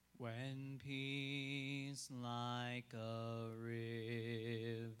When peace like a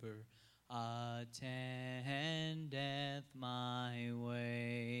river attendeth my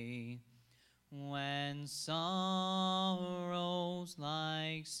way, when sorrows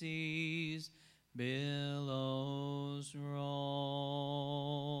like seas billows roll,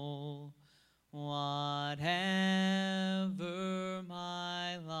 whatever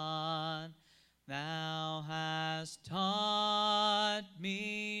my lot, thou hast taught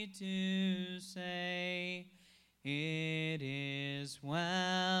me to say, it is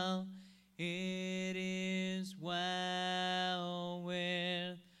well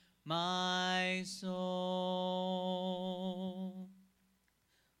with my soul.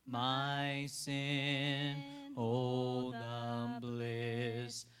 My sin, oh, the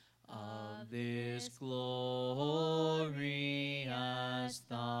bliss of this glorious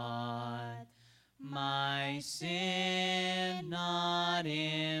thought. My sin not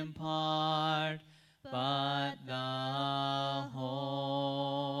in part, but the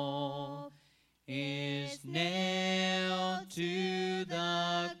whole is nailed to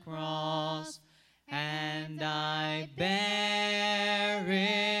the cross, and I bear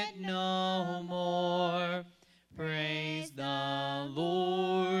it no more. Praise the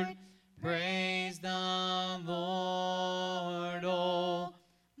Lord, praise the Lord, oh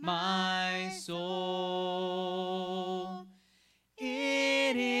my soul.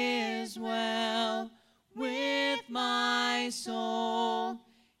 It is well with my soul.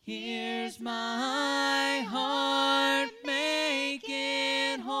 Here's my heart, make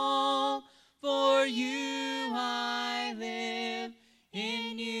it whole. For you I live,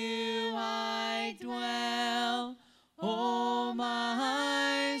 in you I dwell, oh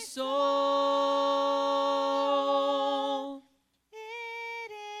my soul.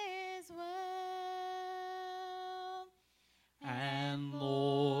 It is well. And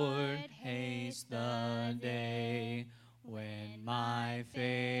Lord, haste the day when my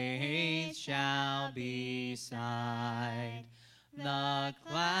faith shall be sight, the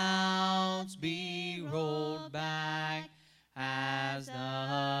clouds be rolled back as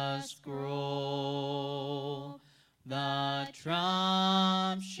the scroll, the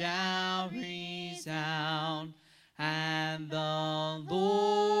trump shall resound, and the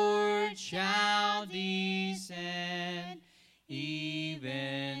Lord shall descend.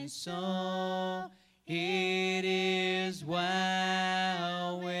 Even so, it is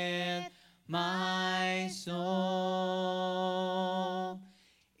well with my soul.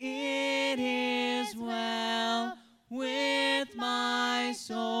 It is well with my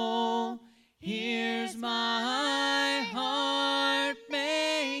soul. Here's my heart,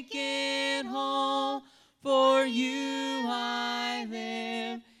 make it whole. For you I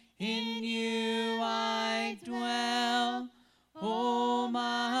live, in you I dwell, oh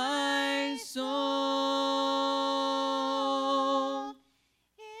my soul.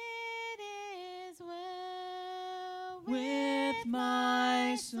 It is well With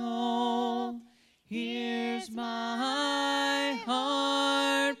my soul, here's my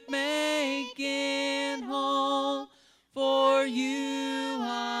heart, make it whole. For you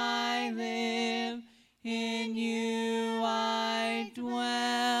I live, in you I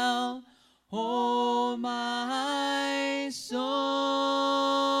dwell, oh my soul.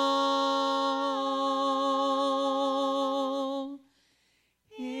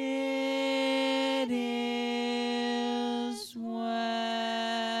 It is well.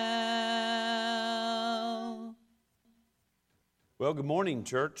 Well, good morning,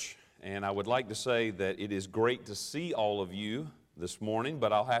 church. And I would like to say that it is great to see all of you this morning,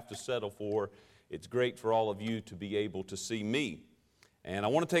 but I'll have to settle for it's great for all of you to be able to see me. And I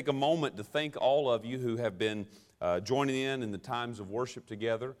want to take a moment to thank all of you who have been joining in the times of worship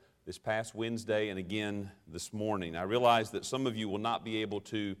together this past Wednesday and again this morning. I realize that some of you will not be able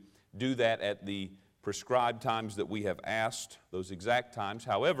to do that at the prescribed times that we have asked, those exact times.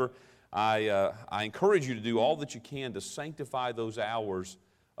 However, I encourage you to do all that you can to sanctify those hours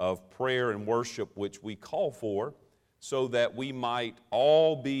of prayer and worship which we call for, so that we might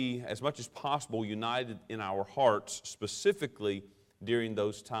all be, as much as possible, united in our hearts, specifically during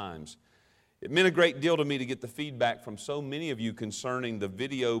those times. It meant a great deal to me to get the feedback from so many of you concerning the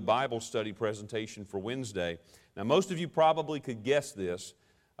video Bible study presentation for Wednesday. Now, most of you probably could guess this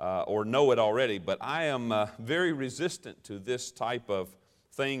or know it already, but I am very resistant to this type of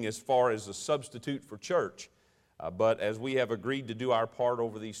thing as far as a substitute for church. But as we have agreed to do our part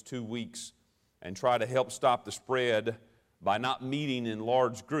over these 2 weeks and try to help stop the spread by not meeting in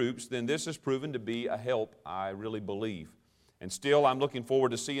large groups, then this has proven to be a help, I really believe. And still, I'm looking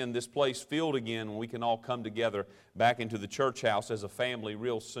forward to seeing this place filled again when we can all come together back into the church house as a family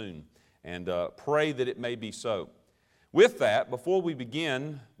real soon. And pray that it may be so. With that, before we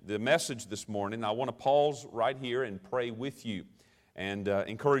begin the message this morning, I want to pause right here and pray with you and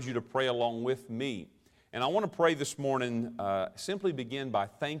encourage you to pray along with me. And I want to pray this morning, simply begin by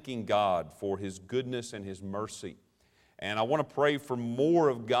thanking God for His goodness and His mercy. And I want to pray for more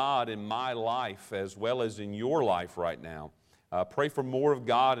of God in my life as well as in your life right now. Pray for more of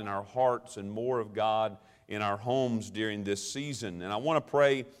God in our hearts and more of God in our homes during this season. And I want to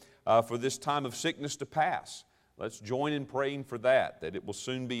pray for this time of sickness to pass. Let's join in praying for that it will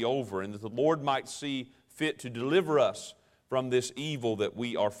soon be over and that the Lord might see fit to deliver us from this evil that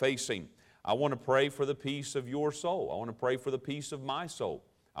we are facing. I want to pray for the peace of your soul. I want to pray for the peace of my soul.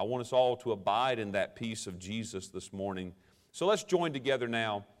 I want us all to abide in that peace of Jesus this morning. So let's join together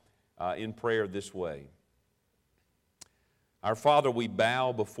now in prayer this way. Our Father, we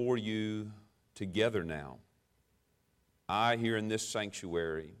bow before you together now. I here in this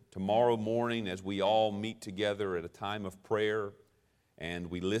sanctuary, tomorrow morning as we all meet together at a time of prayer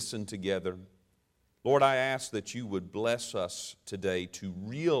and we listen together, Lord, I ask that you would bless us today to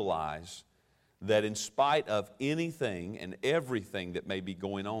realize that in spite of anything and everything that may be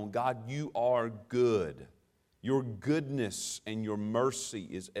going on, God, you are good. Your goodness and your mercy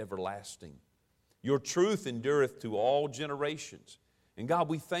is everlasting. Your truth endureth to all generations. And God,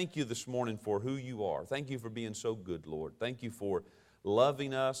 we thank you this morning for who you are. Thank you for being so good, Lord. Thank you for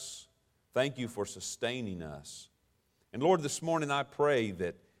loving us. Thank you for sustaining us. And Lord, this morning I pray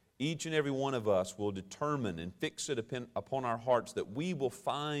that each and every one of us will determine and fix it upon our hearts that we will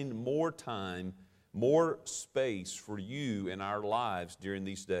find more time, more space for you in our lives during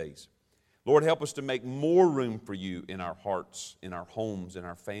these days. Lord, help us to make more room for you in our hearts, in our homes, in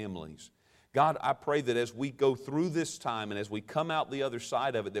our families. God, I pray that as we go through this time and as we come out the other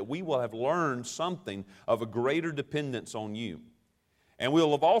side of it, that we will have learned something of a greater dependence on you. And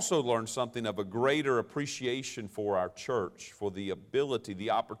we'll have also learned something of a greater appreciation for our church, for the ability, the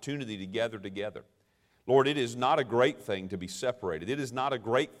opportunity to gather together. Lord, it is not a great thing to be separated. It is not a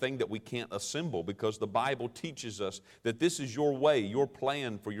great thing that we can't assemble because the Bible teaches us that this is your way, your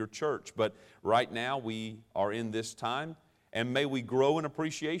plan for your church. But right now we are in this time, and may we grow in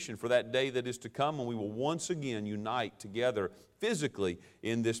appreciation for that day that is to come when we will once again unite together physically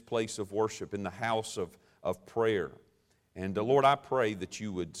in this place of worship, in the house of prayer. And Lord, I pray that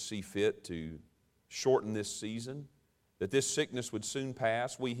you would see fit to shorten this season, that this sickness would soon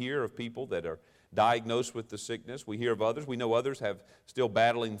pass. We hear of people that are diagnosed with the sickness. We hear of others. We know others have still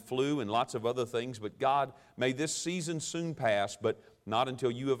battling flu and lots of other things. But God, may this season soon pass, but not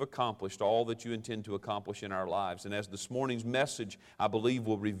until you have accomplished all that you intend to accomplish in our lives. And as this morning's message, I believe,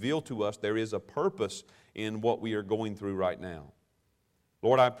 will reveal to us, there is a purpose in what we are going through right now.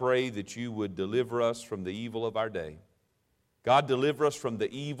 Lord, I pray that you would deliver us from the evil of our day. God, deliver us from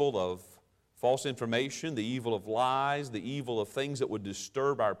the evil of false information, the evil of lies, the evil of things that would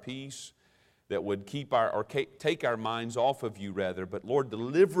disturb our peace, that would take our minds off of you rather. But Lord,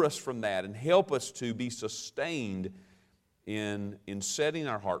 deliver us from that and help us to be sustained in setting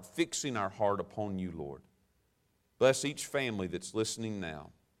our heart, fixing our heart upon you, Lord. Bless each family that's listening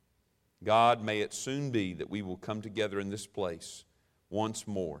now. God, may it soon be that we will come together in this place once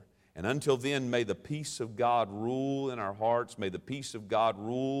more. And until then, may the peace of God rule in our hearts. May the peace of God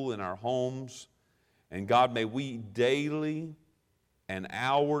rule in our homes. And God, may we daily and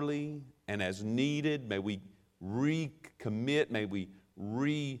hourly and as needed, may we recommit, may we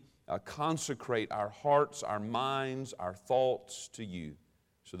consecrate our hearts, our minds, our thoughts to you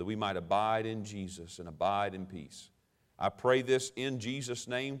so that we might abide in Jesus and abide in peace. I pray this in Jesus'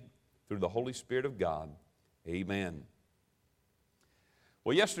 name through the Holy Spirit of God. Amen.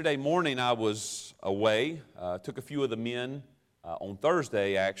 Well, yesterday morning I was away, took a few of the men. On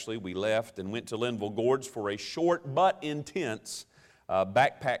Thursday, actually, we left and went to Linville Gorge for a short but intense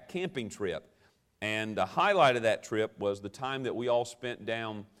backpack camping trip. And the highlight of that trip was the time that we all spent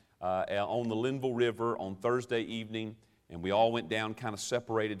down on the Linville River on Thursday evening, and we all went down kind of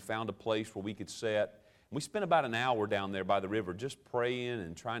separated, found a place where we could sit. And we spent about an hour down there by the river just praying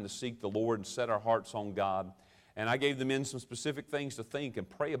and trying to seek the Lord and set our hearts on God. And I gave the men some specific things to think and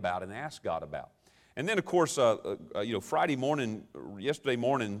pray about and ask God about. And then, of course, Friday morning, yesterday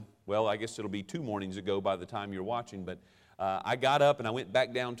morning, well, I guess it'll be 2 mornings ago by the time you're watching, but I got up and I went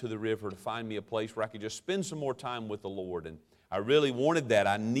back down to the river to find me a place where I could just spend some more time with the Lord. And I really wanted that.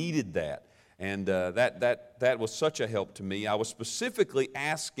 I needed that. And that was such a help to me. I was specifically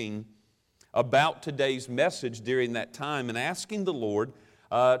asking about today's message during that time and asking the Lord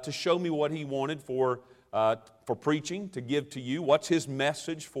to show me what He wanted for for preaching to give to you. What's His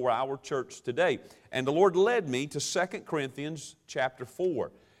message for our church today? And the Lord led me to 2 Corinthians chapter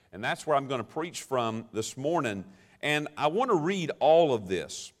 4. And that's where I'm going to preach from this morning. And I want to read all of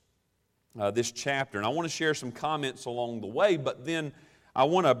this chapter. And I want to share some comments along the way, but then I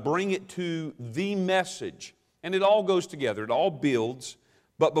want to bring it to the message. And it all goes together. It all builds.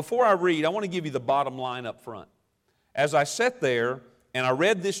 But before I read, I want to give you the bottom line up front. As I sat there and I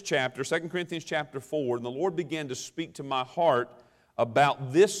read this chapter, 2 Corinthians chapter 4, and the Lord began to speak to my heart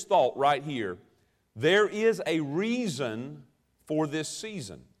about this thought right here. There is a reason for this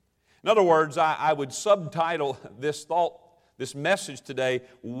season. In other words, I would subtitle this thought, this message today,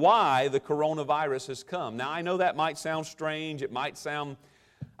 why the coronavirus has come. Now, I know that might sound strange. It might sound,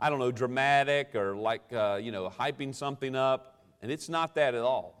 I don't know, dramatic or like, hyping something up. And it's not that at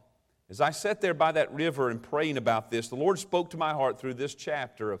all. As I sat there by that river and praying about this, the Lord spoke to my heart through this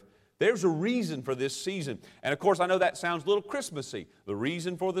chapter of there's a reason for this season. And of course, I know that sounds a little Christmassy, the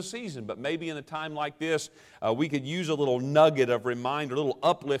reason for the season. But maybe in a time like this, we could use a little nugget of reminder, a little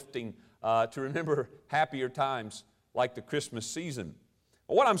uplifting to remember happier times like the Christmas season.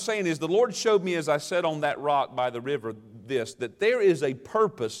 But what I'm saying is the Lord showed me as I sat on that rock by the river that there is a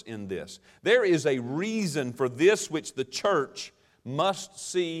purpose in this. There is a reason for this which the church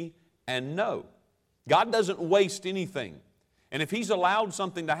must see and know. God doesn't waste anything. And if He's allowed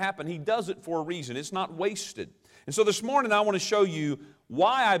something to happen, He does it for a reason. It's not wasted. And so this morning I want to show you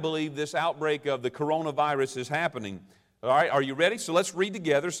why I believe this outbreak of the coronavirus is happening. All right, are you ready? So let's read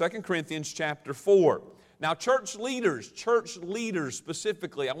together 2 Corinthians chapter 4. Now church leaders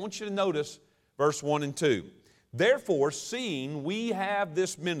specifically, I want you to notice verse 1 and 2. Therefore, seeing we have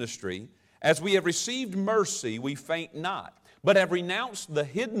this ministry, as we have received mercy, we faint not, but have renounced the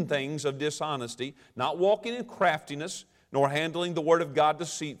hidden things of dishonesty, not walking in craftiness, nor handling the word of God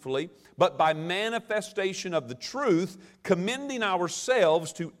deceitfully, but by manifestation of the truth, commending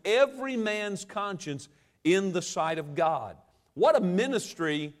ourselves to every man's conscience in the sight of God. What a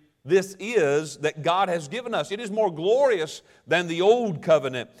ministry this is that God has given us. It is more glorious than the old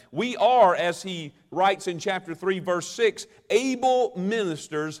covenant. We are, as he writes in chapter 3, verse 6, able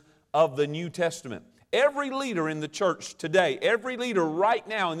ministers of the New Testament. Every leader in the church today, every leader right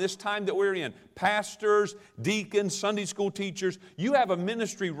now in this time that we're in, pastors, deacons, Sunday school teachers, you have a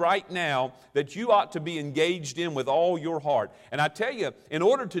ministry right now that you ought to be engaged in with all your heart. And I tell you, in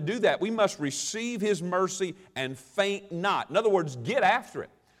order to do that, we must receive His mercy and faint not. In other words, get after it.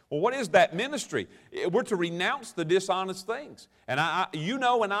 Well, what is that ministry? We're to renounce the dishonest things. And you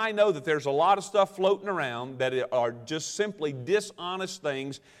know and I know that there's a lot of stuff floating around that are just simply dishonest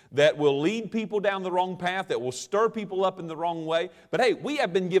things that will lead people down the wrong path, that will stir people up in the wrong way. But hey, we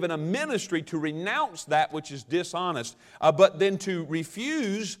have been given a ministry to renounce that which is dishonest, but then to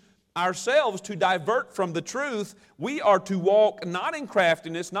refuse ourselves to divert from the truth. We are to walk not in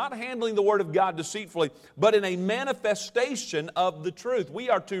craftiness, not handling the Word of God deceitfully, but in a manifestation of the truth. We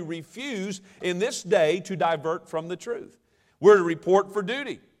are to refuse in this day to divert from the truth. We're to report for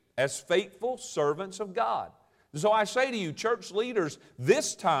duty as faithful servants of God. So I say to you, church leaders,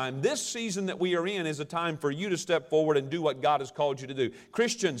 this time, this season that we are in is a time for you to step forward and do what God has called you to do.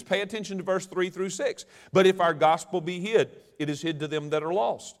 Christians, pay attention to verse 3 through 6. But if our gospel be hid, it is hid to them that are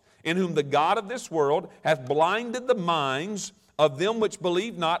lost, in whom the God of this world hath blinded the minds of them which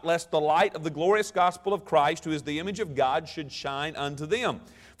believe not, lest the light of the glorious gospel of Christ, who is the image of God, should shine unto them.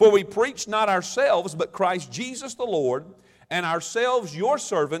 For we preach not ourselves, but Christ Jesus the Lord, and ourselves your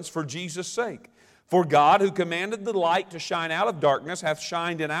servants for Jesus' sake. For God, who commanded the light to shine out of darkness, hath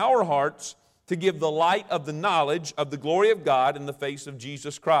shined in our hearts to give the light of the knowledge of the glory of God in the face of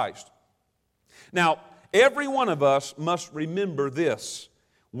Jesus Christ. Now, every one of us must remember this.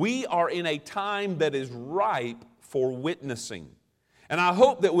 We are in a time that is ripe for witnessing. And I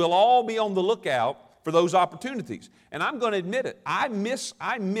hope that we'll all be on the lookout for those opportunities. And I'm going to admit it, I miss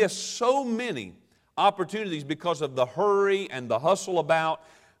so many opportunities because of the hurry and the hustle about.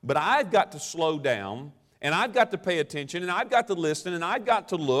 But I've got to slow down, and I've got to pay attention, and I've got to listen, and I've got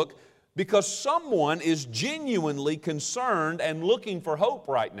to look, because someone is genuinely concerned and looking for hope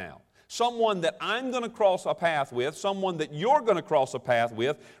right now. Someone that I'm going to cross a path with, someone that you're going to cross a path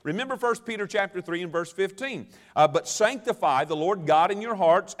with. Remember 1 Peter chapter 3 and verse 15. But sanctify the Lord God in your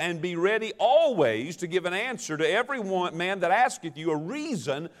hearts, and be ready always to give an answer to every man that asketh you a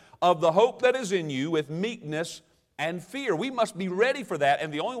reason of the hope that is in you with meekness and fear. We must be ready for that,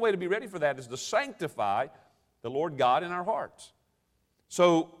 and the only way to be ready for that is to sanctify the Lord God in our hearts.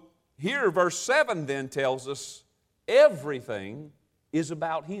 So here verse 7 then tells us everything is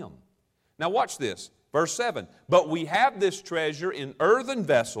about Him. Now watch this, verse 7. But we have this treasure in earthen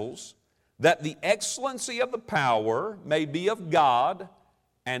vessels, that the excellency of the power may be of God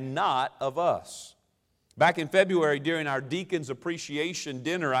and not of us. Back in February, during our Deacons Appreciation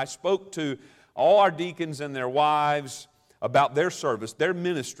Dinner, I spoke to all our deacons and their wives about their service, their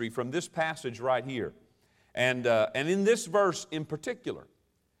ministry from this passage right here. And in this verse in particular.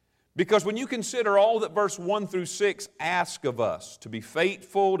 Because when you consider all that verse 1 through 6 ask of us, to be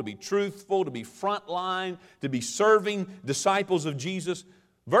faithful, to be truthful, to be frontline, to be serving disciples of Jesus,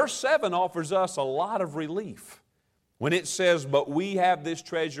 verse 7 offers us a lot of relief when it says, "But we have this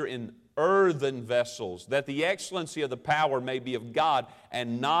treasure in earthen vessels, that the excellency of the power may be of God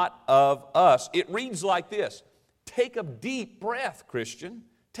and not of us." It reads like this. Take a deep breath, Christian.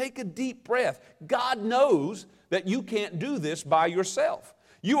 Take a deep breath. God knows that you can't do this by yourself.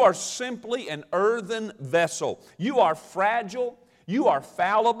 You are simply an earthen vessel. You are fragile. You are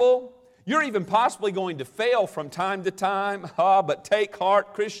fallible. You're even possibly going to fail from time to time. But take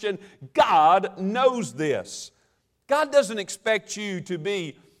heart, Christian. God knows this. God doesn't expect you to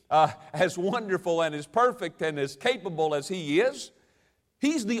be as wonderful and as perfect and as capable as He is.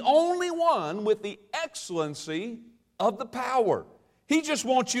 He's the only one with the excellency of the power. He just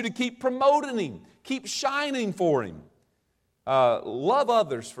wants you to keep promoting Him, keep shining for Him. Love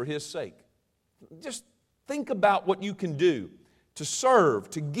others for His sake. Just think about what you can do to serve,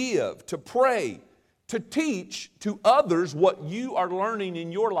 to give, to pray, to teach to others what you are learning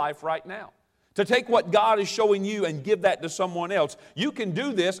in your life right now. To take what God is showing you and give that to someone else. You can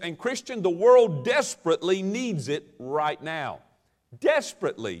do this, and Christian, the world desperately needs it right now.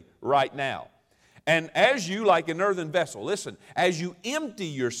 Desperately right now. And as you, like an earthen vessel, listen, as you empty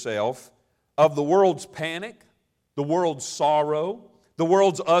yourself of the world's panic, the world's sorrow, the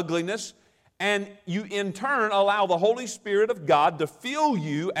world's ugliness, and you in turn allow the Holy Spirit of God to fill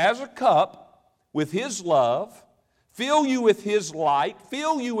you as a cup with His love, fill you with His light,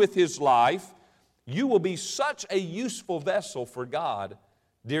 fill you with His life, you will be such a useful vessel for God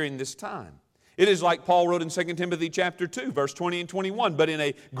during this time. It is like Paul wrote in 2 Timothy chapter 2, verse 20 and 21, "But in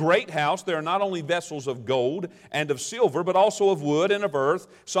a great house there are not only vessels of gold and of silver, but also of wood and of earth,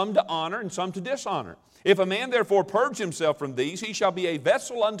 some to honor and some to dishonor. If a man therefore purge himself from these, he shall be a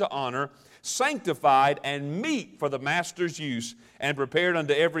vessel unto honor, sanctified and meet for the master's use, and prepared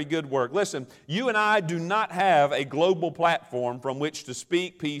unto every good work." Listen, you and I do not have a global platform from which to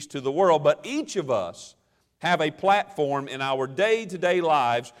speak peace to the world, but each of us have a platform in our day-to-day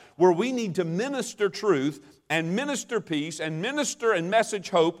lives where we need to minister truth and minister peace and minister and message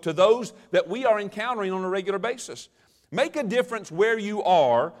hope to those that we are encountering on a regular basis. Make a difference where you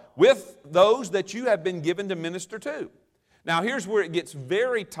are with those that you have been given to minister to. Now here's where it gets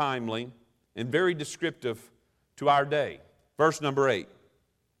very timely and very descriptive to our day. Verse number 8.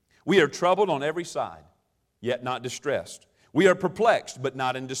 "We are troubled on every side, yet not distressed. We are perplexed, but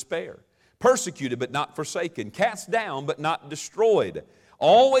not in despair. Persecuted, but not forsaken. Cast down, but not destroyed.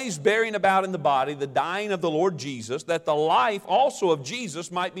 Always bearing about in the body the dying of the Lord Jesus, that the life also of Jesus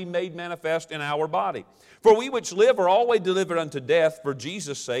might be made manifest in our body. For we which live are always delivered unto death for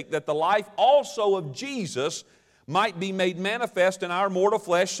Jesus' sake, that the life also of Jesus might be made manifest in our mortal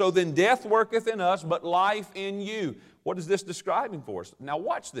flesh. So then death worketh in us, but life in you." What is this describing for us? Now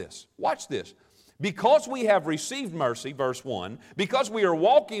watch this. Watch this. "Because we have received mercy," verse 1, "because we are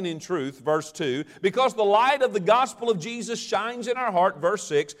walking in truth," verse 2, "because the light of the gospel of Jesus shines in our heart," verse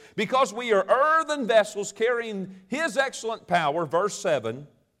 6, "because we are earthen vessels carrying His excellent power," verse 7,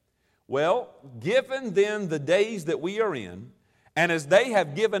 "well, given then the days that we are in, and as they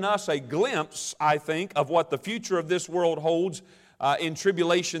have given us a glimpse, I think, of what the future of this world holds in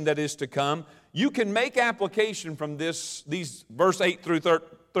tribulation that is to come, you can make application from these verse 8 through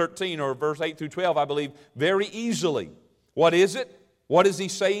 13 or verse 8 through 12, I believe, very easily. What is it? What is He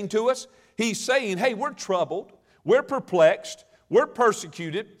saying to us? He's saying, hey, we're troubled, we're perplexed, we're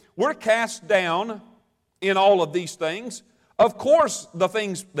persecuted, we're cast down in all of these things. Of course, the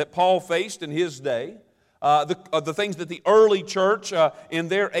things that Paul faced in his day, the things that the early church in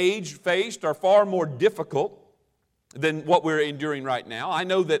their age faced are far more difficult than what we're enduring right now. I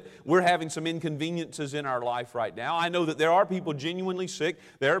know that we're having some inconveniences in our life right now. I know that there are people genuinely sick.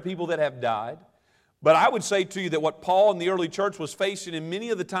 There are people that have died. But I would say to you that what Paul and the early church was facing, and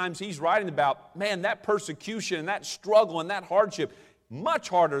many of the times he's writing about, man, that persecution and that struggle and that hardship, much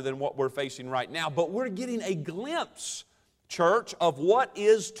harder than what we're facing right now. But we're getting a glimpse, church, of what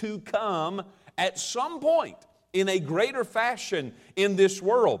is to come at some point in a greater fashion in this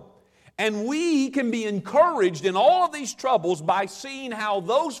world. And we can be encouraged in all of these troubles by seeing how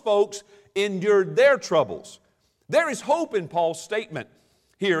those folks endured their troubles. There is hope in Paul's statement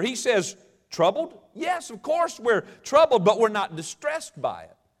here. He says, troubled? Yes, of course we're troubled, but we're not distressed by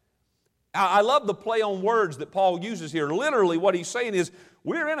it. I love the play on words that Paul uses here. Literally what he's saying is,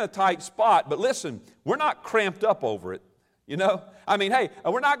 we're in a tight spot, but listen, we're not cramped up over it. You know? I mean, hey,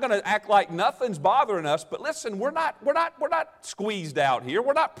 we're not going to act like nothing's bothering us, but listen, we're not squeezed out here.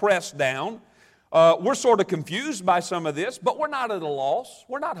 We're not pressed down. We're sort of confused by some of this, but we're not at a loss.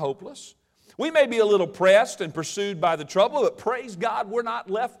 We're not hopeless. We may be a little pressed and pursued by the trouble, but praise God, we're not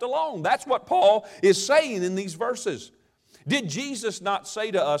left alone. That's what Paul is saying in these verses. Did Jesus not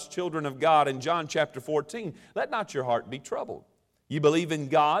say to us, children of God, in John chapter 14, let not your heart be troubled. You believe in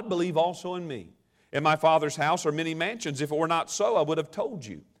God, believe also in me. In my Father's house are many mansions. If it were not so, I would have told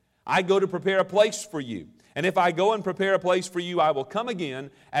you. I go to prepare a place for you. And if I go and prepare a place for you, I will come again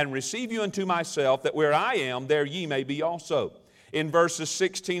and receive you unto myself, that where I am, there ye may be also. In verses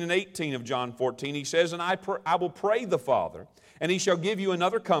 16 and 18 of John 14, he says, and I will pray the Father, and he shall give you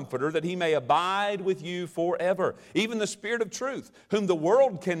another comforter, that he may abide with you forever. Even the Spirit of truth, whom the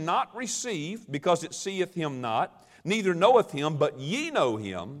world cannot receive, because it seeth him not, neither knoweth him, but ye know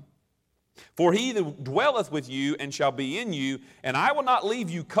him. For he that dwelleth with you and shall be in you, and I will not leave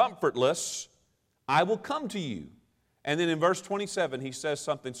you comfortless, I will come to you. And then in verse 27, he says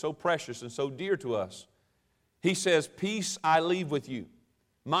something so precious and so dear to us. He says, peace I leave with you.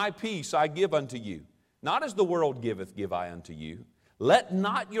 My peace I give unto you. Not as the world giveth, give I unto you. Let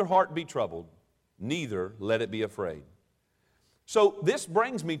not your heart be troubled, neither let it be afraid. So this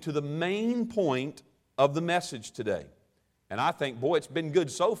brings me to the main point of the message today. And I think, boy, it's been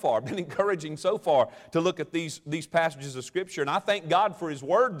good so far, been encouraging so far to look at these passages of Scripture. And I thank God for His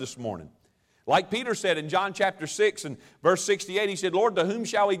Word this morning. Like Peter said in John chapter 6 and verse 68, he said, Lord, to whom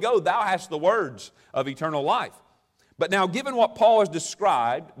shall we go? Thou hast the words of eternal life. But now, given what Paul has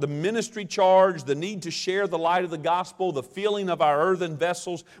described, the ministry charge, the need to share the light of the gospel, the filling of our earthen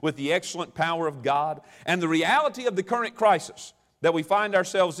vessels with the excellent power of God, and the reality of the current crisis that we find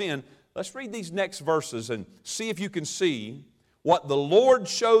ourselves in, let's read these next verses and see if you can see what the Lord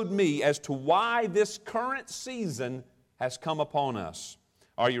showed me as to why this current season has come upon us.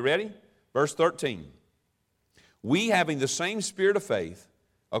 Are you ready? Verse 13. We, having the same spirit of faith,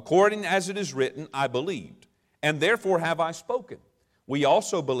 according as it is written, I believed, and therefore have I spoken. We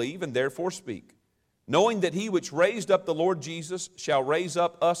also believe and therefore speak, knowing that He which raised up the Lord Jesus shall raise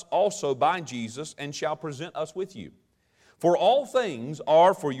up us also by Jesus, and shall present us with you. For all things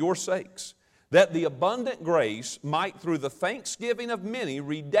are for your sakes, that the abundant grace might through the thanksgiving of many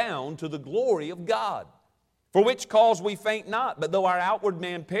redound to the glory of God. For which cause we faint not, but though our outward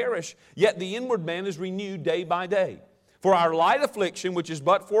man perish, yet the inward man is renewed day by day. For our light affliction, which is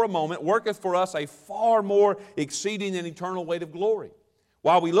but for a moment, worketh for us a far more exceeding and eternal weight of glory.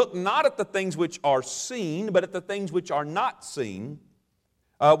 While we look not at the things which are seen, but at the things which are not seen.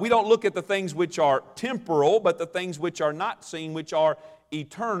 We don't look at the things which are temporal, but the things which are not seen, which are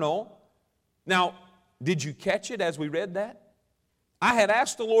eternal. Now, did you catch it as we read that? I had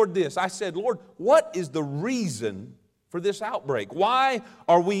asked the Lord this. I said, Lord, what is the reason for this outbreak? Why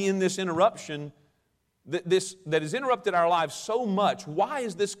are we in this interruption that has interrupted our lives so much? Why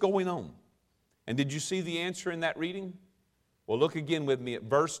is this going on? And did you see the answer in that reading? Well, look again with me at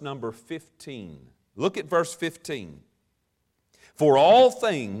verse number 15. Look at verse 15. For all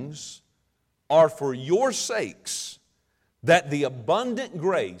things are for your sakes, that the abundant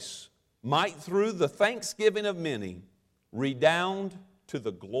grace might through the thanksgiving of many redound to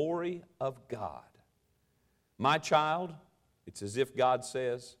the glory of God. My child, it's as if God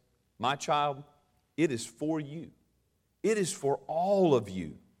says, my child, it is for you. It is for all of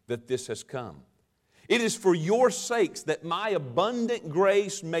you that this has come. It is for your sakes that my abundant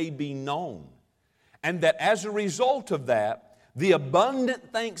grace may be known, and that as a result of that, the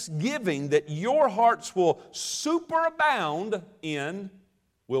abundant thanksgiving that your hearts will superabound in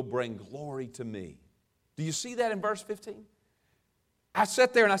will bring glory to me. Do you see that in verse 15? I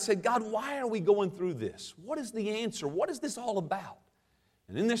sat there and I said, God, why are we going through this? What is the answer? What is this all about?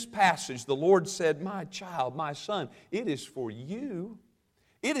 And in this passage, the Lord said, my child, my son, it is for you.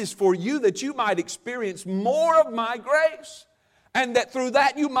 It is for you that you might experience more of my grace, and that through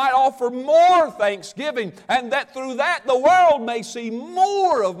that you might offer more thanksgiving, and that through that the world may see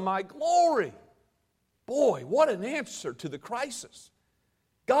more of my glory. Boy, what an answer to the crisis.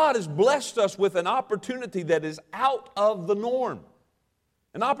 God has blessed us with an opportunity that is out of the norm.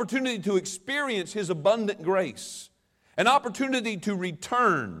 An opportunity to experience His abundant grace. An opportunity to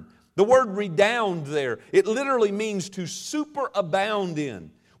return. The word redound there, it literally means to superabound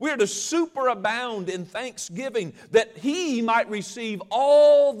in. We are to superabound in thanksgiving that He might receive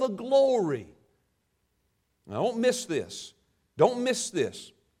all the glory. Now, don't miss this. Don't miss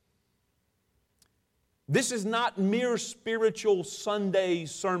this. This is not mere spiritual Sunday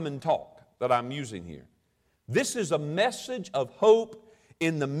sermon talk. that I'm using here. This is a message of hope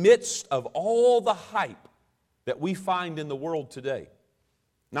in the midst of all the hype that we find in the world today.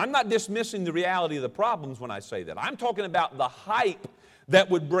 Now, I'm not dismissing the reality of the problems when I say that. I'm talking about the hype that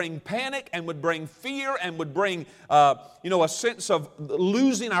would bring panic and would bring fear and would bring, a sense of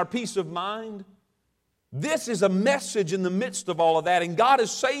losing our peace of mind. This is a message in the midst of all of that. And God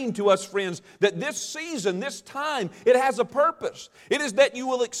is saying to us, friends, that this season, this time, it has a purpose. It is that you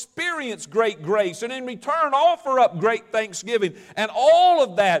will experience great grace and in return offer up great thanksgiving. And all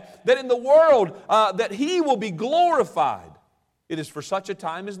of that in the world, that He will be glorified. It is for such a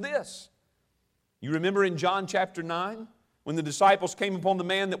time as this. You remember in John chapter 9, when the disciples came upon the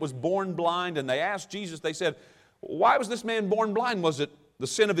man that was born blind, and they asked Jesus, they said, why was this man born blind? Was it the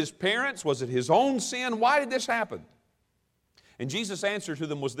sin of his parents? Was it his own sin? Why did this happen? And Jesus' answer to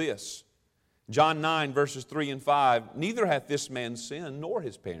them was this. John 9, verses 3 and 5, neither hath this man sinned nor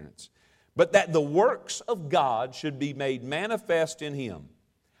his parents, but that the works of God should be made manifest in him.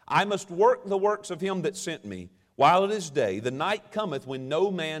 I must work the works of him that sent me, while it is day. The night cometh when no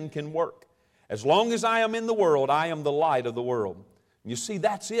man can work. As long as I am in the world, I am the light of the world. You see,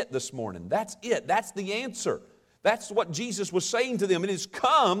 that's it this morning. That's it. That's the answer. That's what Jesus was saying to them. It has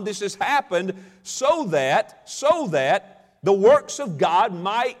come, this has happened, so that the works of God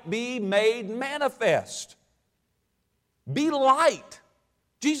might be made manifest. Be light.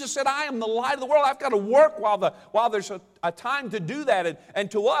 Jesus said, I am the light of the world. I've got to work while there's a time to do that.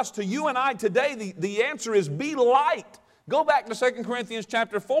 And to us, to you and I today, the answer is be light. Go back to 2 Corinthians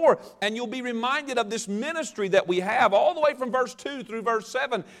chapter 4, and you'll be reminded of this ministry that we have all the way from verse 2 through verse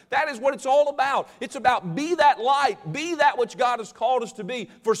 7. That is what it's all about. It's about be that light, be that which God has called us to be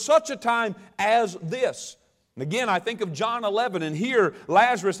for such a time as this. And again, I think of John 11, and here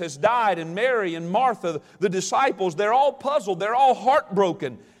Lazarus has died, and Mary and Martha, the disciples, they're all puzzled, they're all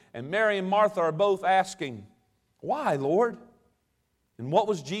heartbroken. And Mary and Martha are both asking, why, Lord? And what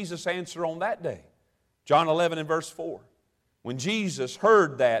was Jesus' answer on that day? John 11 and verse 4. When Jesus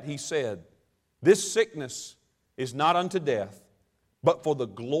heard that, He said, this sickness is not unto death, but for the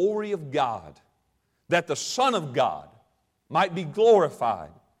glory of God, that the Son of God might be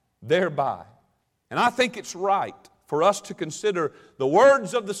glorified thereby. And I think it's right for us to consider the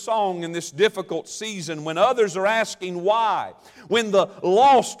words of the song in this difficult season when others are asking why, when the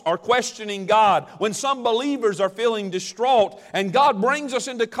lost are questioning God, when some believers are feeling distraught, and God brings us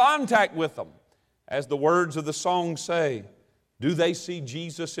into contact with them. As the words of the song say, do they see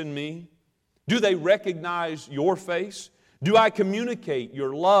Jesus in me? Do they recognize your face? Do I communicate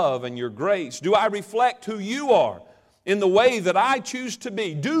your love and your grace? Do I reflect who you are in the way that I choose to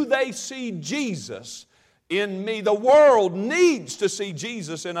be? Do they see Jesus in me? The world needs to see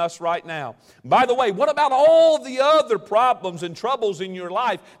Jesus in us right now. By the way, what about all the other problems and troubles in your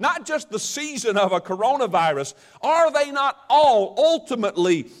life? Not just the season of a coronavirus. Are they not all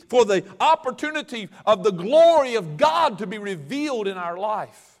ultimately for the opportunity of the glory of God to be revealed in our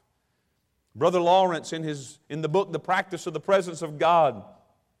life? Brother Lawrence, in the book, The Practice of the Presence of God,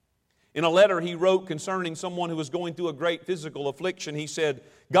 in a letter he wrote concerning someone who was going through a great physical affliction, he said,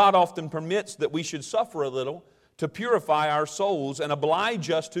 God often permits that we should suffer a little to purify our souls and oblige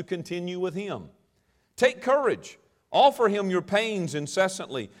us to continue with Him. Take courage. Offer Him your pains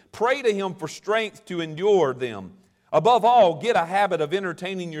incessantly. Pray to Him for strength to endure them. Above all, get a habit of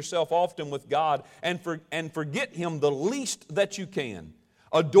entertaining yourself often with God and forget Him the least that you can.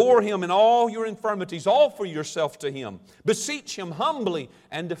 Adore Him in all your infirmities. Offer yourself to Him. Beseech Him humbly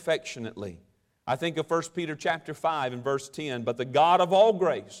and affectionately. I think of 1 Peter chapter 5 and verse 10. But the God of all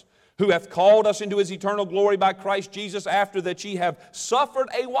grace, who hath called us into His eternal glory by Christ Jesus, after that ye have suffered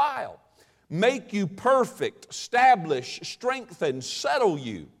a while, make you perfect, establish, strengthen, settle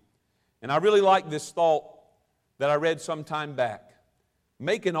you. And I really like this thought that I read some time back.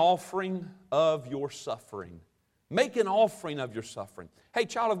 Make an offering of your suffering. Make an offering of your suffering. Hey,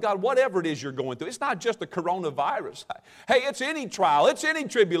 child of God, whatever it is you're going through, it's not just the coronavirus. Hey, it's any trial, it's any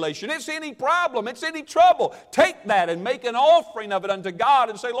tribulation, it's any problem, it's any trouble. Take that and make an offering of it unto God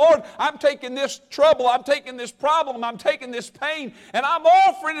and say, Lord, I'm taking this trouble, I'm taking this problem, I'm taking this pain, and I'm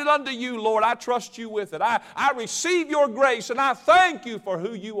offering it unto you, Lord. I trust you with it. I receive your grace, and I thank you for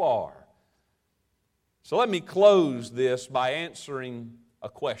who you are. So let me close this by answering a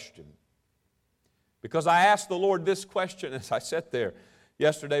question. Because I asked the Lord this question as I sat there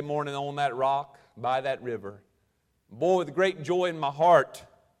yesterday morning on that rock by that river. Boy, with great joy in my heart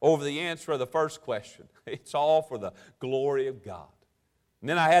over the answer of the first question. It's all for the glory of God. And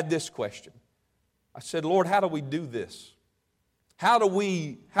then I had this question. I said, Lord, how do we do this? How do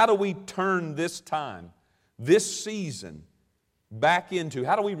we turn this time, this season, back into,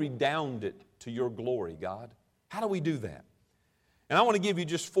 how do we redound it to your glory, God? How do we do that? And I want to give you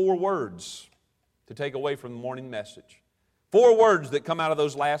just 4 words to take away from the morning message. 4 words that come out of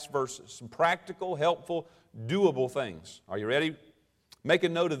those last verses. Some practical, helpful, doable things. Are you ready? Make a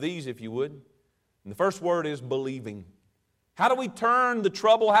note of these if you would. And the first word is believing. How do we turn the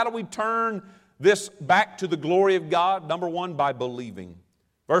trouble? How do we turn this back to the glory of God? Number 1, by believing.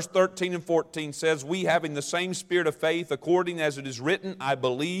 Verse 13 and 14 says, we having the same spirit of faith, according as it is written, I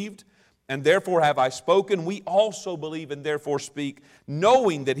believed, and therefore have I spoken. We also believe and therefore speak,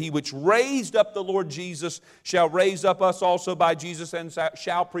 knowing that He which raised up the Lord Jesus shall raise up us also by Jesus and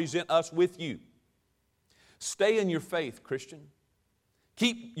shall present us with you. Stay in your faith, Christian.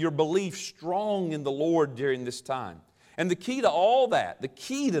 Keep your belief strong in the Lord during this time. And the key to all that, the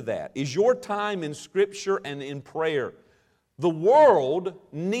key to that is your time in Scripture and in prayer. The world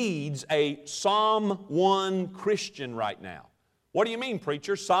needs a Psalm 1 Christian right now. What do you mean,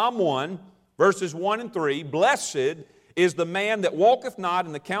 preacher? Psalm 1, verses 1 and 3, blessed is the man that walketh not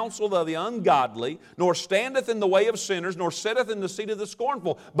in the counsel of the ungodly, nor standeth in the way of sinners, nor sitteth in the seat of the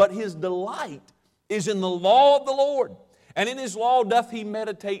scornful, but his delight is in the law of the Lord. And in His law doth he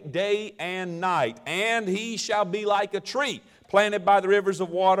meditate day and night. And he shall be like a tree planted by the rivers of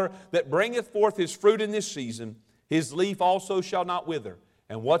water, that bringeth forth his fruit in this season. His leaf also shall not wither,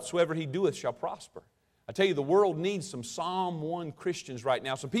 and whatsoever he doeth shall prosper. I tell you, the world needs some Psalm 1 Christians right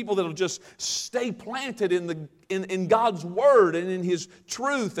now, some people that will just stay planted in God's Word and in His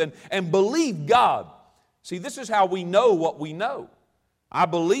truth and believe God. See, this is how we know what we know. I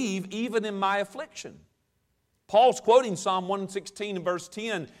believe even in my affliction. Paul's quoting Psalm 116 and verse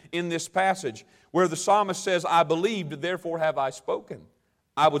 10 in this passage, where the psalmist says, I believed, therefore have I spoken.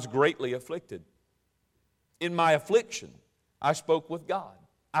 I was greatly afflicted. In my affliction, I spoke with God.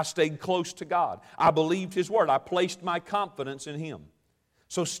 I stayed close to God. I believed His Word. I placed my confidence in Him.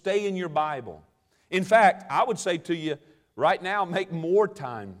 So stay in your Bible. In fact, I would say to you, right now, make more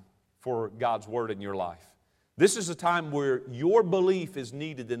time for God's Word in your life. This is a time where your belief is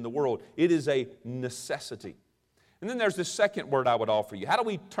needed in the world. It is a necessity. And then there's this second word I would offer you. How do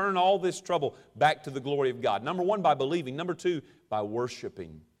we turn all this trouble back to the glory of God? Number 1, by believing. Number 2, by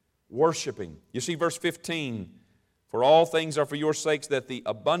worshiping. Worshiping. You see verse 15, for all things are for your sakes, that the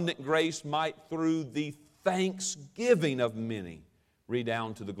abundant grace might through the thanksgiving of many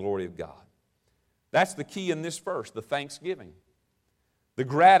redound to the glory of God. That's the key in this verse, the thanksgiving, the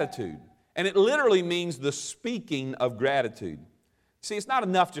gratitude. And it literally means the speaking of gratitude. See, it's not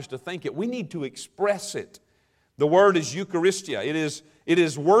enough just to think it. We need to express it. The word is Eucharistia. It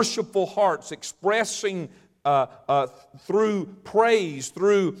is worshipful hearts expressing through praise,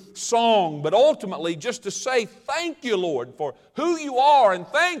 through song, but ultimately just to say, thank you, Lord, for who you are, and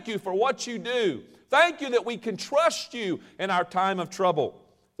thank you for what you do. Thank you that we can trust you in our time of trouble.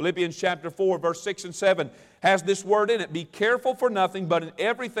 Philippians chapter 4, verse 6 and 7 has this word in it. Be careful for nothing, but in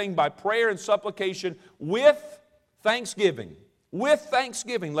everything by prayer and supplication with thanksgiving. With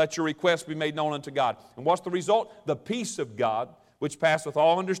thanksgiving, let your requests be made known unto God. And what's the result? The peace of God, which passeth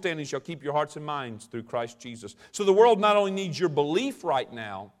all understanding, shall keep your hearts and minds through Christ Jesus. So the world not only needs your belief right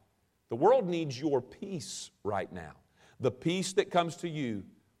now, the world needs your peace right now. The peace that comes to you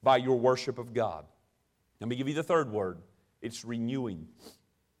by your worship of God. Let me give you the third word. It's renewing.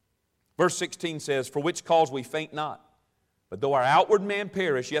 Verse 16 says, for which cause we faint not. But though our outward man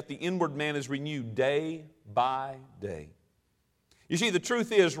perish, yet the inward man is renewed day by day. You see, the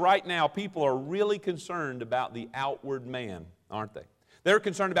truth is, right now, people are really concerned about the outward man, aren't they? They're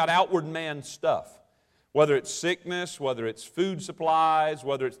concerned about outward man stuff. Whether it's sickness, whether it's food supplies,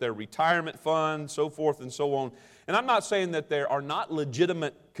 whether it's their retirement fund, so forth and so on. And I'm not saying that there are not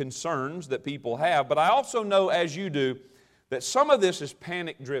legitimate concerns that people have, but I also know, as you do, that some of this is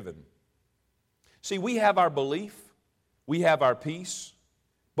panic-driven. See, we have our belief, we have our peace,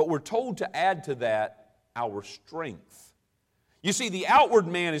 but we're told to add to that our strength. You see, the outward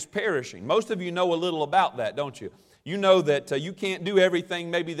man is perishing. Most of you know a little about that, don't you? You know that you can't do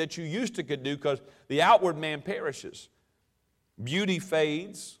everything maybe that you used to could do because the outward man perishes. Beauty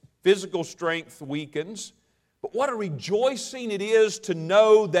fades, physical strength weakens. But what a rejoicing it is to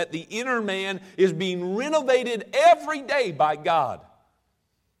know that the inner man is being renovated every day by God.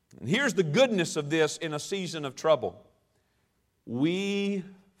 And here's the goodness of this in a season of trouble. We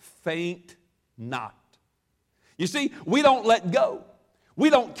faint not. You see, we don't let go. We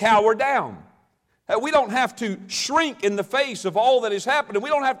don't cower down. We don't have to shrink in the face of all that is happening. We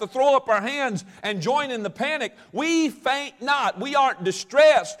don't have to throw up our hands and join in the panic. We faint not. We aren't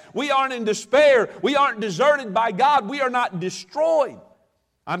distressed. We aren't in despair. We aren't deserted by God. We are not destroyed.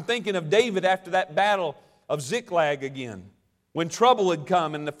 I'm thinking of David after that battle of Ziklag again. When trouble had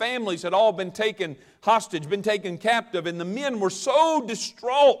come and the families had all been taken hostage, been taken captive, and the men were so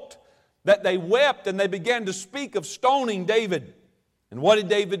distraught that they wept and they began to speak of stoning David. And what did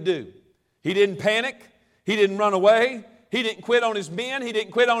David do? He didn't panic. He didn't run away. He didn't quit on his men. He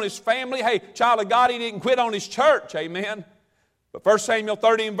didn't quit on his family. Hey, child of God, he didn't quit on his church. Amen. But 1 Samuel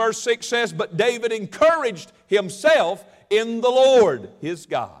 30 and verse 6 says, "But David encouraged himself in the Lord his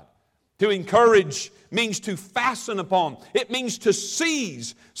God." To encourage means to fasten upon. It means to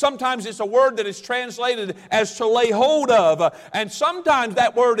seize. Sometimes it's a word that is translated as to lay hold of. And sometimes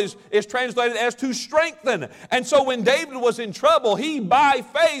that word is translated as to strengthen. And so when David was in trouble, he by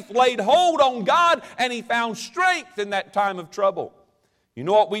faith laid hold on God and he found strength in that time of trouble. You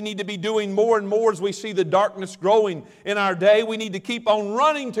know what we need to be doing more and more as we see the darkness growing in our day? We need to keep on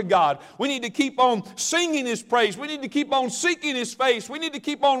running to God. We need to keep on singing His praise. We need to keep on seeking His face. We need to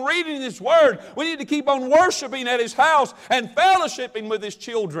keep on reading His Word. We need to keep on worshiping at His house and fellowshipping with His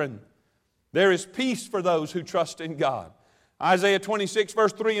children. There is peace for those who trust in God. Isaiah 26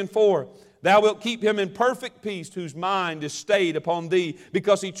 verse 3 and 4. "Thou wilt keep him in perfect peace whose mind is stayed upon Thee,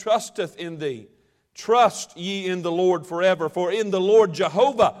 because he trusteth in Thee. Trust ye in the Lord forever, for in the Lord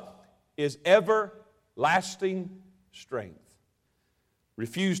Jehovah is everlasting strength."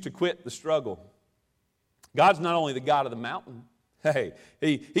 Refuse to quit the struggle. God's not only the God of the mountain. Hey,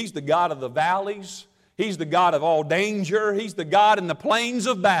 He's the God of the valleys. He's the God of all danger. He's the God in the plains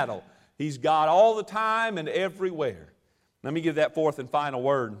of battle. He's God all the time and everywhere. Let me give that fourth and final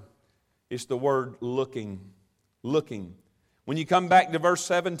word. It's the word looking. Looking. When you come back to verse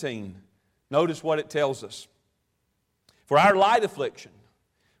 17, notice what it tells us. "For our light affliction,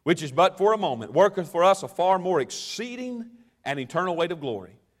 which is but for a moment, worketh for us a far more exceeding and eternal weight of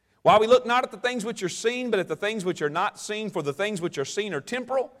glory. While we look not at the things which are seen, but at the things which are not seen. For the things which are seen are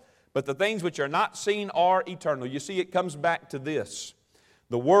temporal, but the things which are not seen are eternal." You see, it comes back to this.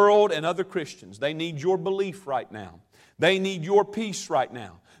 The world and other Christians, they need your belief right now. They need your peace right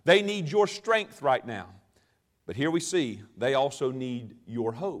now. They need your strength right now. But here we see, they also need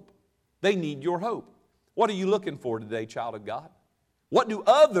your hope. They need your hope. What are you looking for today, child of God? What do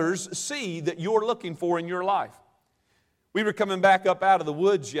others see that you're looking for in your life? We were coming back up out of the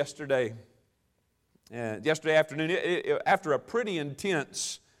woods yesterday afternoon, after a pretty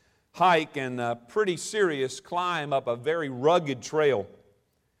intense hike and a pretty serious climb up a very rugged trail.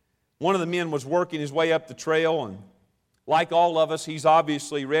 One of the men was working his way up the trail, and like all of us, he's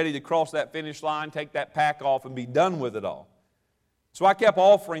obviously ready to cross that finish line, take that pack off, and be done with it all. So I kept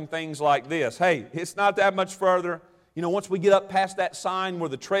offering things like this. "Hey, it's not that much further. You know, once we get up past that sign where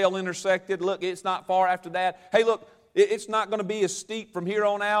the trail intersected, look, it's not far after that. Hey, look, it's not going to be as steep from here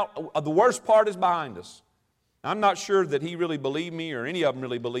on out. The worst part is behind us." I'm not sure that he really believed me or any of them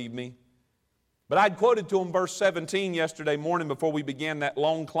really believed me. But I'd quoted to him verse 17 yesterday morning before we began that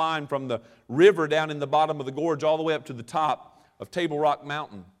long climb from the river down in the bottom of the gorge all the way up to the top of Table Rock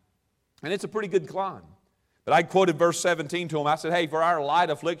Mountain. And it's a pretty good climb. But I quoted verse 17 to him. I said, "Hey, for our light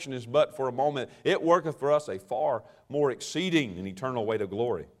affliction is but for a moment. It worketh for us a far more exceeding and eternal weight of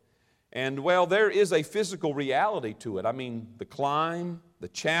glory." And well, there is a physical reality to it. I mean, the climb, the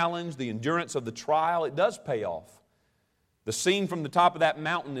challenge, the endurance of the trial, it does pay off. The scene from the top of that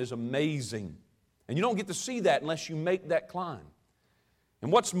mountain is amazing. And you don't get to see that unless you make that climb.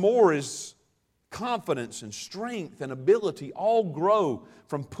 And what's more is confidence and strength and ability all grow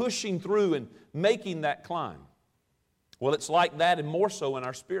from pushing through and making that climb. Well, it's like that and more so in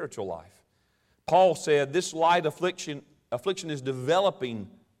our spiritual life. Paul said this light affliction is developing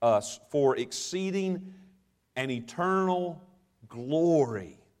us for exceeding and eternal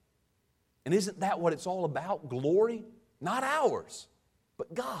glory. And isn't that what it's all about? Glory? Not ours,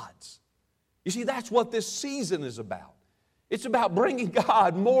 but God's. You see, that's what this season is about. It's about bringing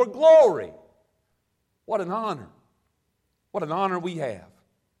God more glory. What an honor. What an honor we have.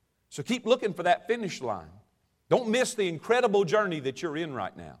 So keep looking for that finish line. Don't miss the incredible journey that you're in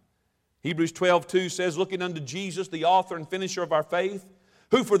right now. Hebrews 12:2 says, "Looking unto Jesus, the author and finisher of our faith,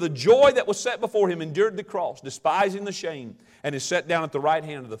 who for the joy that was set before Him endured the cross, despising the shame, and is set down at the right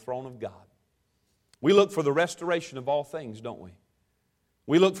hand of the throne of God." We look for the restoration of all things, don't we?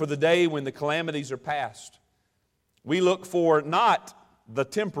 We look for the day when the calamities are past. We look for not the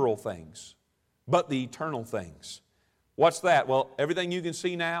temporal things, but the eternal things. What's that? Well, everything you can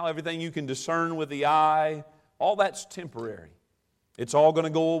see now, everything you can discern with the eye, all that's temporary. It's all going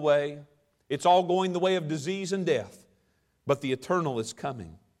to go away. It's all going the way of disease and death. But the eternal is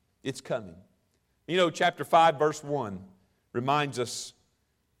coming. It's coming. You know, chapter 5, verse 1 reminds us,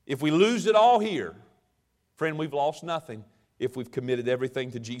 if we lose it all here, friend, we've lost nothing if we've committed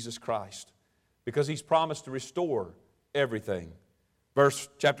everything to Jesus Christ. Because He's promised to restore everything.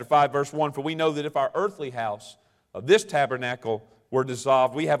 Chapter 5, verse 1, for we know that if our earthly house of this tabernacle were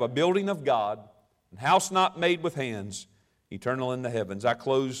dissolved, we have a building of God, a house not made with hands, eternal in the heavens. I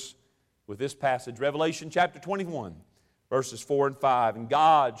close with this passage, Revelation chapter 21, verses 4 and 5. And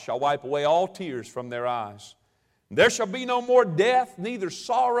God shall wipe away all tears from their eyes. And there shall be no more death, neither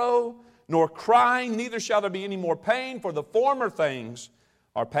sorrow nor crying, neither shall there be any more pain, for the former things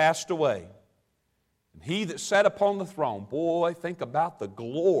are passed away. And he that sat upon the throne, boy, think about the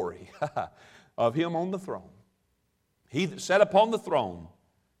glory of him on the throne. He that sat upon the throne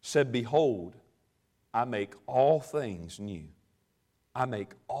said, behold, I make all things new. I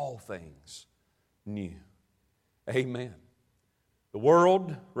make all things new. Amen. The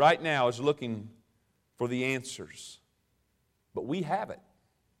world right now is looking for the answers, but we have it.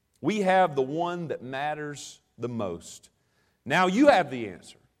 We have the one that matters the most. Now you have the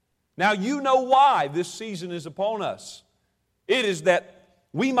answer. Now you know why this season is upon us. It is that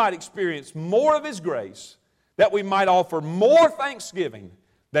we might experience more of His grace, that we might offer more thanksgiving,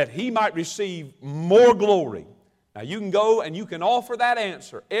 that He might receive more glory. Now you can go and you can offer that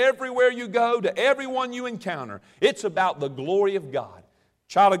answer everywhere you go, to everyone you encounter. It's about the glory of God.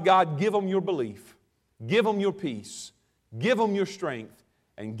 Child of God, give them your belief. Give them your peace. Give them your strength.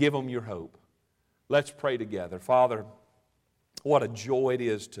 And give them your hope. Let's pray together. Father, what a joy it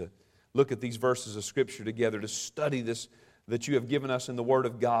is to look at these verses of Scripture together, to study this that you have given us in the Word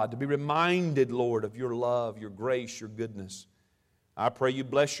of God, to be reminded, Lord, of your love, your grace, your goodness. I pray you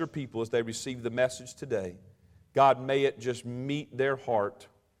bless your people as they receive the message today. God, may it just meet their heart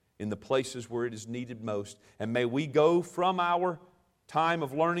in the places where it is needed most. And may we go from our time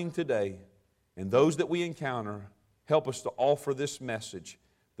of learning today, and those that we encounter, help us to offer this message,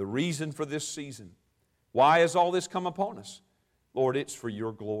 the reason for this season. Why has all this come upon us? Lord, it's for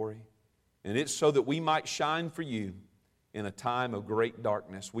your glory. And it's so that we might shine for you in a time of great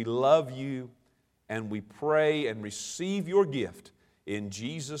darkness. We love you, and we pray and receive your gift. In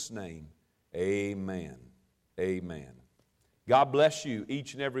Jesus' name, amen. Amen. God bless you,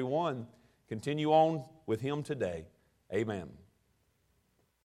 each and every one. Continue on with Him today. Amen.